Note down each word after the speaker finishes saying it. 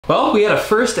Well, we had a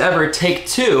first ever take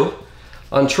two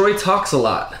on Troy Talks a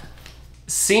Lot.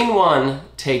 Scene 1,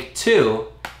 take 2,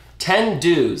 10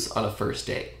 do's on a first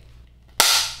date.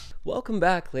 Welcome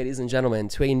back, ladies and gentlemen,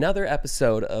 to another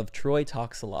episode of Troy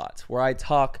Talks a Lot, where I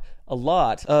talk a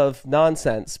lot of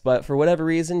nonsense, but for whatever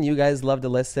reason, you guys love to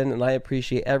listen, and I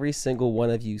appreciate every single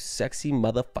one of you sexy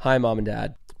motherfuckers. Hi, Mom and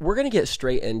Dad. We're gonna get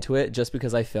straight into it just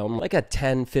because I filmed like a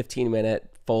 10-15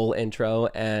 minute full intro,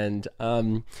 and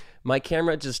my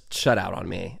camera just shut out on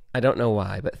me. I don't know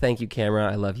why, but thank you,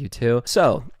 camera. I love you too.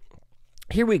 So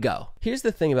here we go. Here's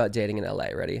the thing about dating in LA.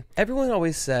 Ready? Everyone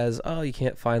always says, oh, you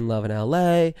can't find love in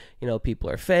LA. You know,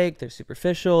 people are fake. They're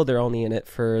superficial. They're only in it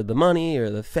for the money or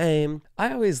the fame.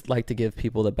 I always like to give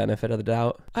people the benefit of the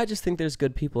doubt. I just think there's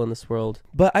good people in this world.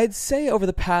 But I'd say over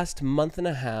the past month and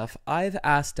a half, I've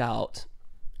asked out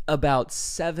about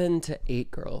 7 to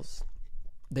 8 girls.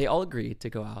 They all agreed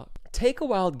to go out. Take a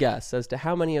wild guess as to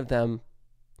how many of them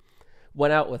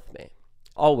went out with me.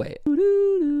 I'll wait.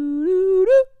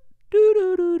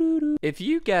 If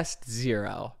you guessed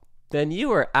 0, then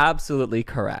you are absolutely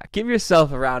correct. Give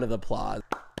yourself a round of applause.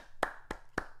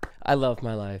 I love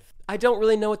my life. I don't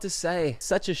really know what to say.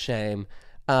 Such a shame.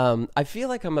 I feel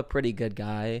like I'm a pretty good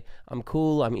guy. I'm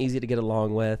cool. I'm easy to get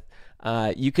along with.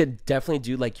 You could definitely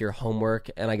do like your homework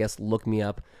and I guess look me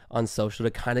up on social to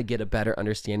kind of get a better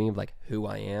understanding of like who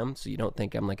I am, so you don't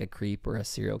think I'm like a creep or a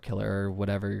serial killer or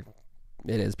whatever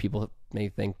it is people may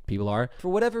think people are. For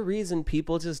whatever reason,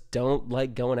 people just don't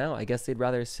like going out. I guess they'd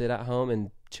rather sit at home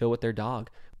and chill with their dog.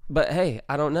 But hey,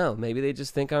 I don't know. Maybe they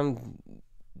just think I'm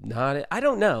not. I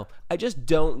don't know. I just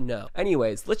don't know.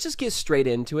 Anyways, let's just get straight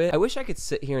into it. I wish I could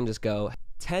sit here and just go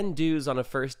 10 do's on a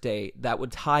first date that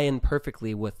would tie in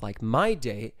perfectly with like my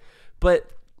date,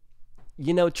 but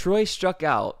you know, Troy struck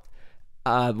out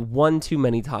one too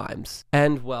many times,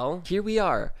 and well, here we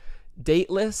are,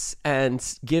 dateless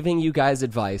and giving you guys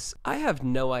advice. I have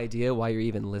no idea why you're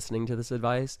even listening to this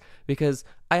advice because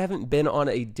I haven't been on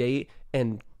a date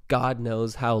in God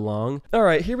knows how long. All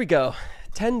right, here we go.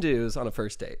 10 do's on a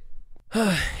first date.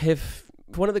 If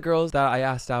one of the girls that I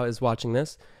asked out is watching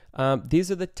this,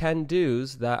 these are the 10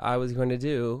 do's that I was going to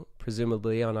do,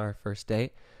 presumably on our first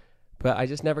date, but I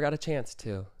just never got a chance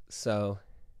to, so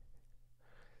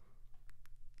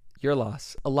your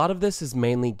loss. A lot of this is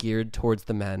mainly geared towards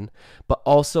the men, but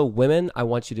also women, I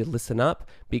want you to listen up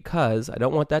because I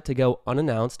don't want that to go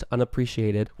unannounced,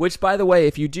 unappreciated, which by the way,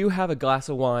 if you do have a glass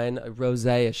of wine, a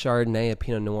rosé, a Chardonnay, a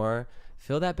Pinot Noir,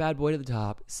 fill that bad boy to the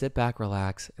top, sit back,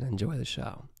 relax, and enjoy the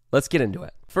show. Let's get into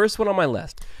it. First one on my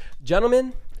list.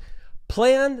 Gentlemen,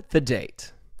 plan the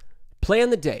date. Plan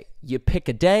the date. You pick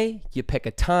a day, you pick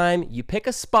a time, you pick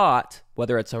a spot,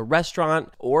 whether it's a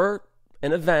restaurant or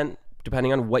an event,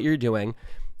 depending on what you're doing,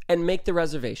 and make the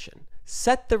reservation.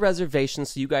 Set the reservation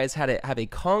so you guys have a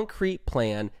concrete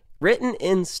plan written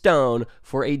in stone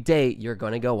for a date you're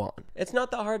going to go on. It's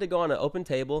not that hard to go on an open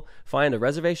table, find a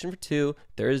reservation for 2,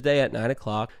 Thursday at 9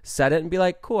 o'clock, set it and be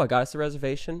like, cool, I got us a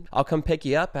reservation. I'll come pick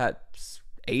you up at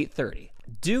 8:30.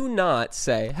 Do not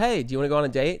say, hey, do you want to go on a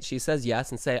date? She says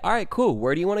yes, and say, all right, cool,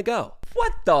 where do you want to go?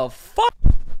 What the fuck?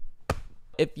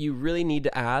 If you really need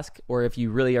to ask, or if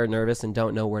you really are nervous and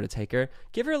don't know where to take her,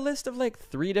 give her a list of like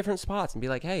 3 different spots and be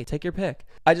like, hey, take your pick.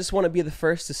 I just want to be the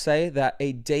first to say that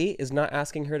a date is not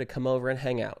asking her to come over and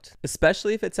hang out,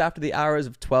 especially if it's after the hours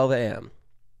of 12 a.m.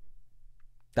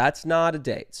 That's not a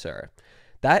date, sir.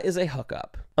 That is a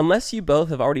hookup. Unless you both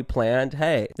have already planned,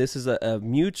 hey, this is a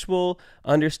mutual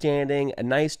understanding, a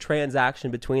nice transaction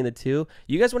between the two.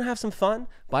 You guys want to have some fun?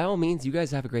 By all means, you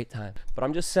guys have a great time. But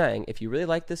I'm just saying, if you really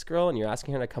like this girl and you're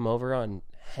asking her to come over and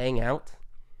hang out,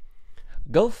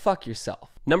 go fuck yourself.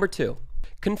 Number 2,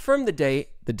 confirm the date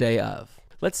the day of.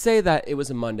 Let's say that it was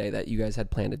a Monday that you guys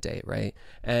had planned a date, right?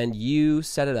 And you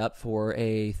set it up for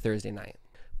a Thursday night.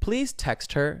 Please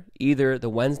text her either the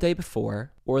Wednesday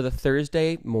before or the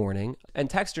Thursday morning and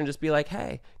text her and just be like,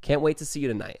 hey, can't wait to see you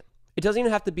tonight. It doesn't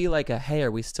even have to be like a, hey,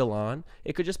 are we still on?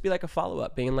 It could just be like a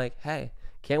follow-up being like, hey,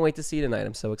 can't wait to see you tonight.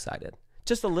 I'm so excited.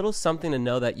 Just a little something to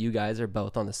know that you guys are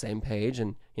both on the same page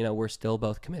and, you know, we're still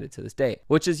both committed to this date,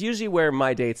 which is usually where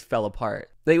my dates fell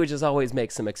apart. They would just always make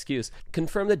some excuse.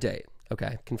 Confirm the date.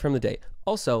 Okay, confirm the date.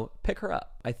 Also, pick her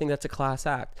up. I think that's a class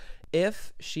act.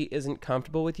 If she isn't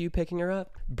comfortable with you picking her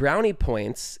up, brownie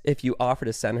points if you offer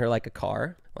to send her like a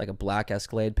car, like a black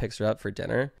Escalade picks her up for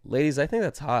dinner. Ladies, I think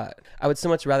that's hot. I would so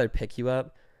much rather pick you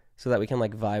up so that we can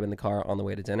like vibe in the car on the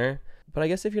way to dinner. But I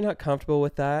guess if you're not comfortable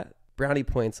with that, brownie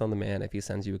points on the man if he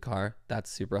sends you a car. That's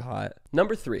super hot.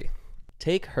 Number 3,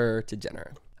 take her to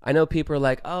dinner. I know people are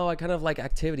like, oh, I kind of like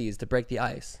activities to break the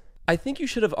ice. I think you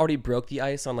should have already broke the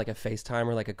ice on like a FaceTime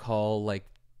or like a call like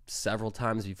several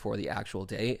times before the actual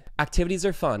date. Activities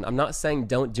are fun. I'm not saying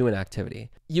don't do an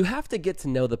activity. You have to get to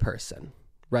know the person,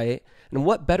 right? And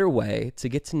what better way to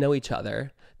get to know each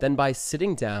other than by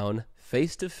sitting down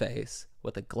face to face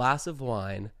with a glass of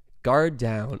wine, guard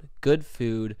down, good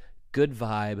food, good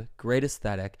vibe, great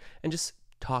aesthetic, and just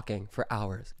talking for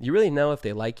hours. You really know if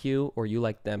they like you or you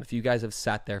like them if you guys have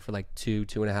sat there for like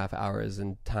 2.5 hours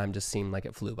and time just seemed like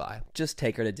it flew by. Just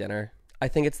take her to dinner. I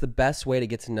think it's the best way to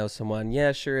get to know someone.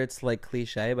 Yeah, sure, it's like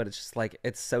cliche, but it's just like,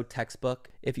 it's so textbook.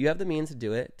 If you have the means to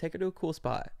do it, take her to a cool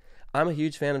spot. I'm a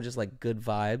huge fan of just like good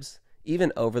vibes,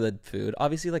 even over the food.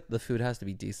 Obviously, like the food has to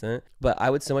be decent, but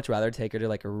I would so much rather take her to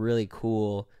like a really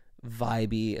cool,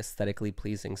 vibey, aesthetically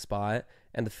pleasing spot,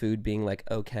 and the food being like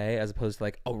okay, as opposed to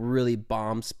like a really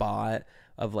bomb spot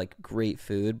of like great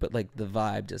food, but like the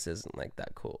vibe just isn't like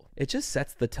that cool. It just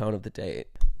sets the tone of the date.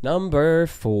 Number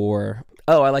 4.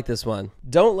 Oh, I like this one.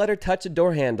 Don't let her touch a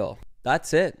door handle.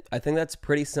 That's it. I think that's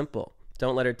pretty simple.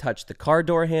 Don't let her touch the car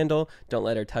door handle. Don't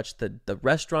let her touch the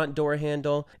restaurant door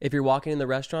handle. If you're walking in the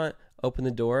restaurant, open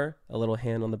the door. A little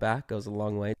hand on the back goes a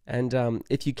long way. And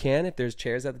if you can, if there's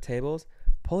chairs at the tables,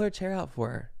 pull her chair out for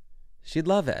her. She'd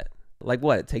love it. Like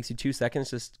what? It takes you 2 seconds,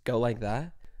 just go like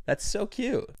that? That's so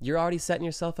cute. You're already setting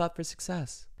yourself up for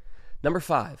success. Number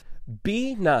 5,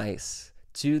 be nice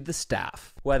to the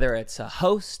staff. Whether it's a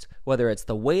host, whether it's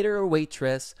the waiter or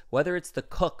waitress, whether it's the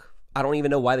cook. I don't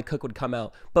even know why the cook would come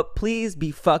out, but please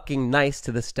be fucking nice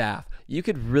to the staff. You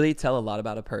could really tell a lot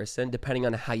about a person depending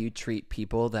on how you treat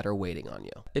people that are waiting on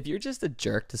you. If you're just a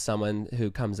jerk to someone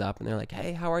who comes up and they're like,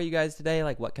 hey, how are you guys today?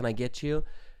 Like, what can I get you?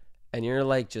 And you're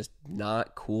like just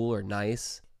not cool or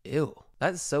nice. Ew.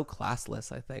 That's so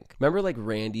classless, I think. Remember like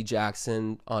Randy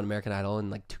Jackson on American Idol in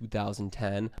like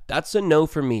 2010? That's a no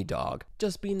for me, dog.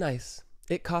 Just be nice.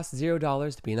 It costs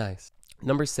 $0 to be nice.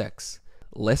 Number 6,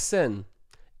 listen.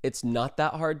 It's not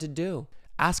that hard to do.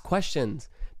 Ask questions.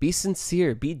 Be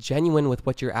sincere. Be genuine with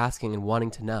what you're asking and wanting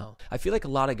to know. I feel like a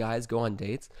lot of guys go on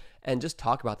dates and just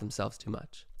talk about themselves too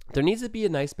much. There needs to be a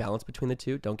nice balance between the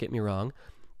two, don't get me wrong.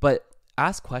 But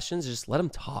ask questions, just let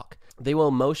them talk. They will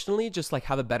emotionally just like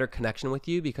have a better connection with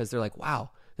you because they're like,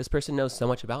 wow, this person knows so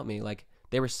much about me. Like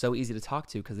they were so easy to talk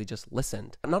to because they just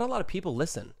listened. Not a lot of people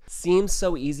listen. Seems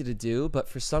so easy to do, but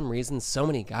for some reason, so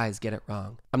many guys get it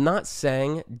wrong. I'm not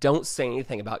saying don't say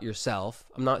anything about yourself.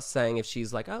 I'm not saying if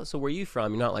she's like, oh, so where are you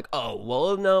from? You're not like, oh,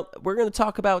 well, no, we're going to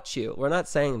talk about you. We're not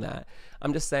saying that.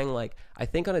 I'm just saying like, I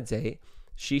think on a date,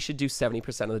 she should do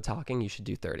 70% of the talking. You should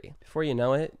do 30. Before you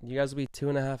know it, you guys will be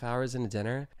 2.5 hours into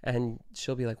dinner and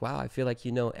she'll be like, wow, I feel like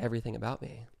you know everything about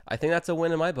me. I think that's a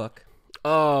win in my book.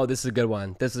 Oh, this is a good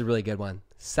one. This is a really good one.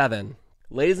 7.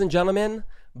 Ladies and gentlemen,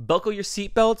 buckle your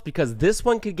seatbelts because this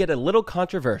one could get a little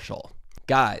controversial.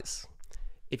 Guys,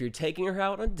 if you're taking her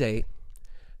out on a date,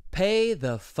 pay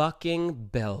the fucking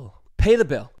bill. Pay the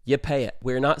bill. You pay it.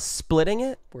 We're not splitting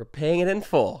it. We're paying it in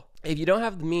full. If you don't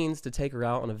have the means to take her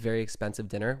out on a very expensive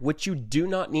dinner, which you do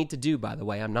not need to do, by the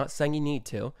way, I'm not saying you need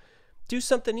to, do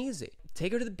something easy.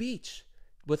 Take her to the beach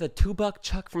with a $2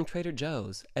 chuck from Trader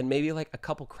Joe's and maybe like a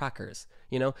couple crackers,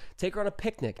 you know, take her on a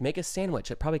picnic, make a sandwich.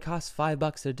 It probably costs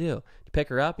 $5 to do. You pick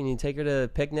her up and you take her to a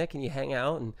picnic and you hang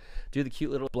out and do the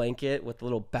cute little blanket with the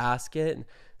little basket and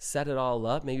set it all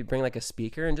up. Maybe bring like a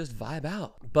speaker and just vibe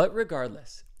out. But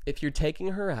regardless, if you're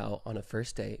taking her out on a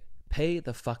first date, pay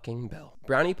the fucking bill.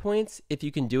 Brownie points if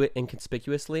you can do it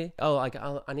inconspicuously. Oh, like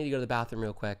I need to go to the bathroom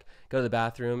real quick. Go to the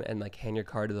bathroom and like hand your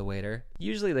card to the waiter.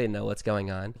 Usually they know what's going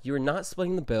on. You are not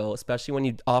splitting the bill, especially when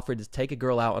you offered to take a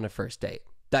girl out on a first date.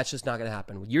 That's just not going to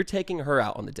happen. You're taking her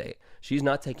out on the date. She's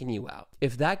not taking you out.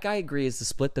 If that guy agrees to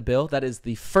split the bill, that is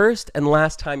the first and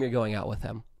last time you're going out with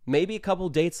him. Maybe a couple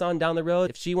dates on down the road.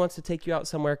 If she wants to take you out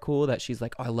somewhere cool that she's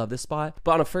like, oh, I love this spot.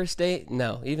 But on a first date,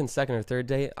 no. Even second or third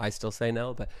date, I still say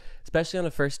no. But especially on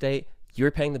a first date, you're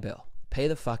paying the bill. Pay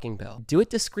the fucking bill. Do it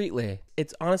discreetly.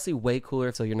 It's honestly way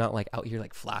cooler so you're not like out here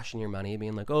like flashing your money,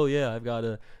 being like, oh yeah, I've got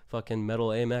a fucking metal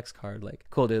Amex card. Like,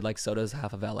 cool dude, like so does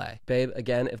half of LA. Babe,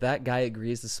 again, if that guy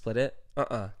agrees to split it,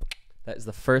 that is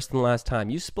the first and last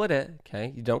time. You split it,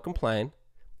 okay? You don't complain.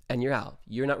 And you're out.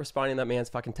 You're not responding to that man's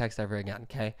fucking text ever again,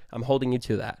 okay? I'm holding you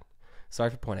to that. Sorry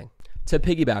for pointing. To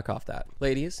piggyback off that,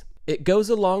 ladies, it goes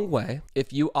a long way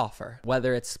if you offer,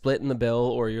 whether it's splitting the bill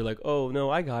or you're like, oh, no,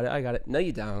 I got it. No,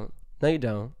 you don't. No, you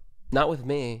don't. Not with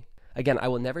me. Again, I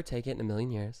will never take it in a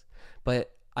million years,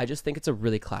 but I just think it's a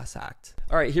really class act.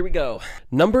 All right, here we go.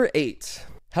 Number 8.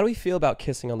 How do we feel about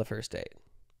kissing on the first date?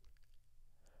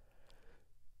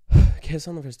 Kiss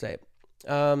on the first date.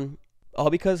 All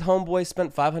because homeboy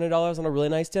spent $500 on a really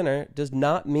nice dinner does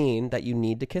not mean that you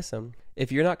need to kiss him.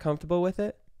 If you're not comfortable with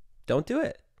it, don't do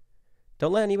it.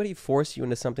 Don't let anybody force you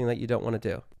into something that you don't want to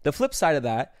do. The flip side of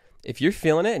that, if you're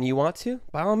feeling it and you want to,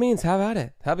 by all means, have at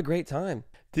it. Have a great time.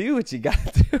 Do what you got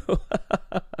to do.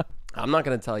 I'm not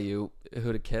going to tell you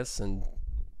who to kiss and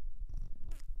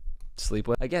sleep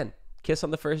with. Again, kiss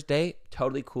on the first date,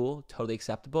 totally cool, totally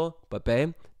acceptable. But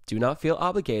babe, do not feel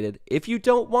obligated. If you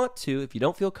don't want to, if you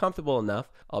don't feel comfortable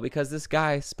enough, all because this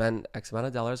guy spent X amount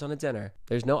of dollars on a dinner.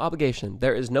 There's no obligation.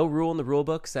 There is no rule in the rule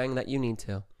book saying that you need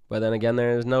to. But then again,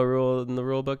 there is no rule in the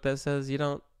rule book that says you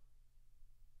don't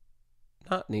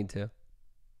not need to.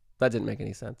 That didn't make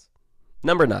any sense.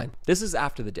 Number 9. This is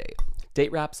after the date.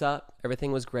 Date wraps up.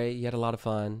 Everything was great. You had a lot of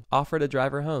fun. Offer to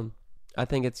drive her home. I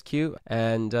think it's cute.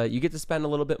 And you get to spend a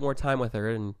little bit more time with her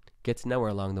and get to know her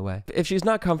along the way. If she's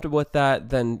not comfortable with that,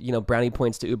 then, brownie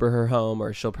points to Uber her home,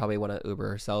 or she'll probably want to Uber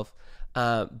herself.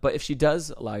 But if she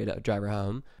does allow you to drive her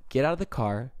home, get out of the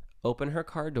car, open her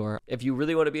car door. If you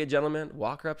really want to be a gentleman,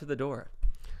 walk her up to the door.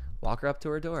 Walk her up to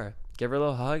her door. Give her a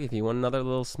little hug. If you want another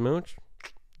little smooch,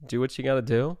 do what you got to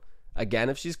do. Again,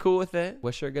 if she's cool with it,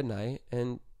 wish her a good night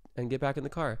and get back in the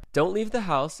car. Don't leave the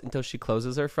house until she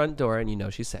closes her front door and you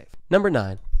know she's safe. Number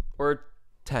 9 or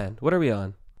 10. What are we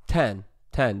on? 10.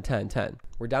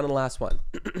 We're down to the last one.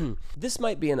 This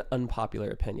might be an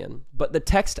unpopular opinion, but the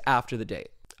text after the date.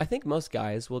 I think most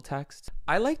guys will text.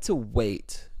 I like to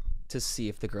wait to see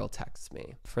if the girl texts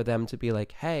me, for them to be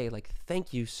like, hey,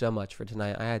 thank you so much for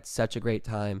tonight. I had such a great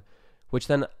time, which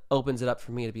then opens it up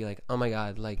for me to be like, oh my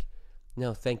God,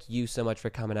 no, thank you so much for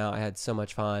coming out. I had so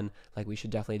much fun. We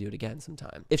should definitely do it again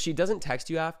sometime. If she doesn't text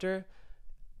you after,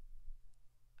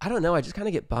 I don't know. I just kind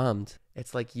of get bummed.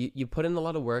 It's like you put in a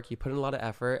lot of work, you put in a lot of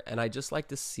effort, and I just like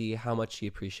to see how much she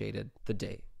appreciated the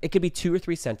date. It could be 2 or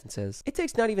 3 sentences. It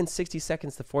takes not even 60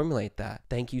 seconds to formulate that.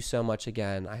 Thank you so much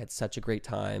again. I had such a great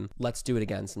time. Let's do it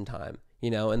again sometime.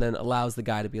 And then allows the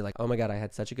guy to be like, oh my God, I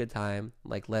had such a good time.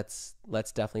 Let's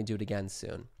definitely do it again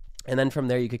soon. And then from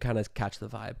there, you could kind of catch the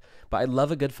vibe. But I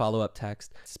love a good follow-up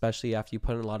text, especially after you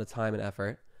put in a lot of time and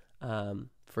effort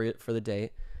for the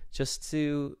date, just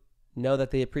to know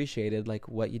that they appreciated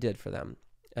what you did for them.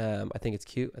 I think it's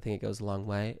cute. I think it goes a long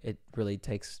way. It really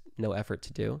takes no effort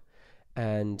to do.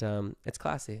 And it's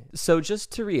classy. So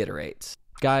just to reiterate,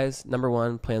 guys, number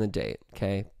 1, plan the date.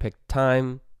 Okay, pick the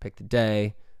time, pick the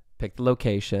day, pick the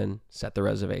location, set the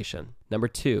reservation. Number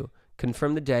 2,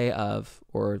 confirm the day of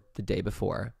or the day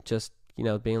before. Just,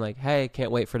 being like, hey,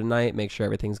 can't wait for tonight. Make sure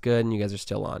everything's good and you guys are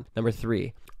still on. Number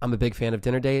 3, I'm a big fan of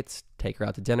dinner dates. Take her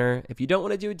out to dinner. If you don't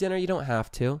want to do a dinner, you don't have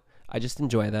to. I just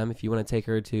enjoy them. If you want to take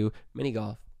her to mini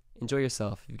golf, enjoy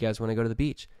yourself. If you guys want to go to the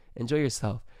beach, enjoy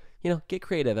yourself. Get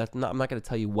creative. I'm not going to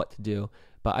tell you what to do,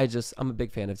 but I'm a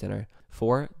big fan of dinner.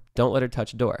 4, don't let her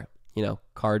touch a door.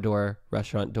 Car door,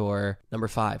 restaurant door. Number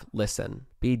 5, listen.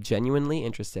 Be genuinely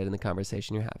interested in the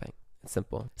conversation you're having. It's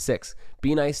simple. 6,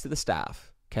 be nice to the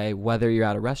staff. Okay, whether you're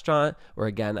at a restaurant or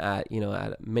again at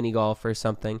at mini golf or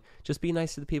something, just be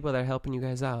nice to the people that are helping you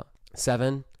guys out.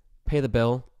 7, pay the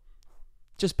bill.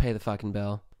 Just pay the fucking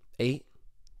bill. 8,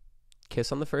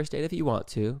 kiss on the first date if you want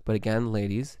to, but again,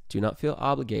 ladies, do not feel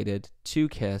obligated to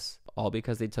kiss all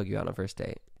because they took you out on a first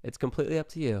date. It's completely up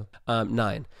to you.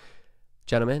 9,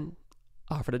 gentlemen,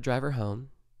 offer to drive her home.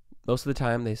 Most of the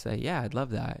time they say, yeah, I'd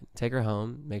love that. Take her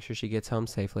home. Make sure she gets home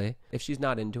safely. If she's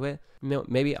not into it,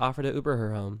 maybe offer to Uber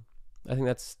her home. I think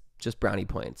that's just brownie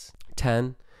points.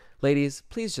 10, ladies,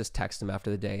 please just text him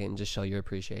after the day and just show your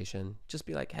appreciation. Just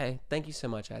be like, hey, thank you so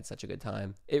much. I had such a good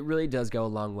time. It really does go a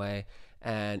long way,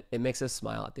 and it makes us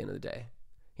smile at the end of the day.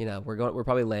 We're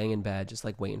probably laying in bed just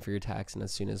waiting for your text, and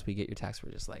as soon as we get your text,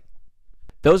 we're just like,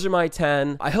 those are my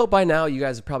 10. I hope by now you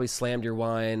guys have probably slammed your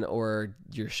wine or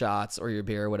your shots or your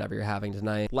beer or whatever you're having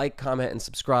tonight. Like, comment, and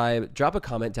subscribe. Drop a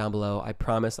comment down below. I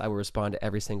promise I will respond to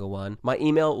every single one. My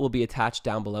email will be attached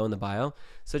down below in the bio.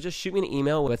 So just shoot me an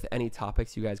email with any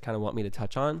topics you guys kind of want me to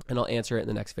touch on, and I'll answer it in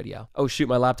the next video. Oh shoot,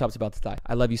 my laptop's about to die.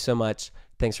 I love you so much.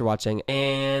 Thanks for watching,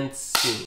 and see you.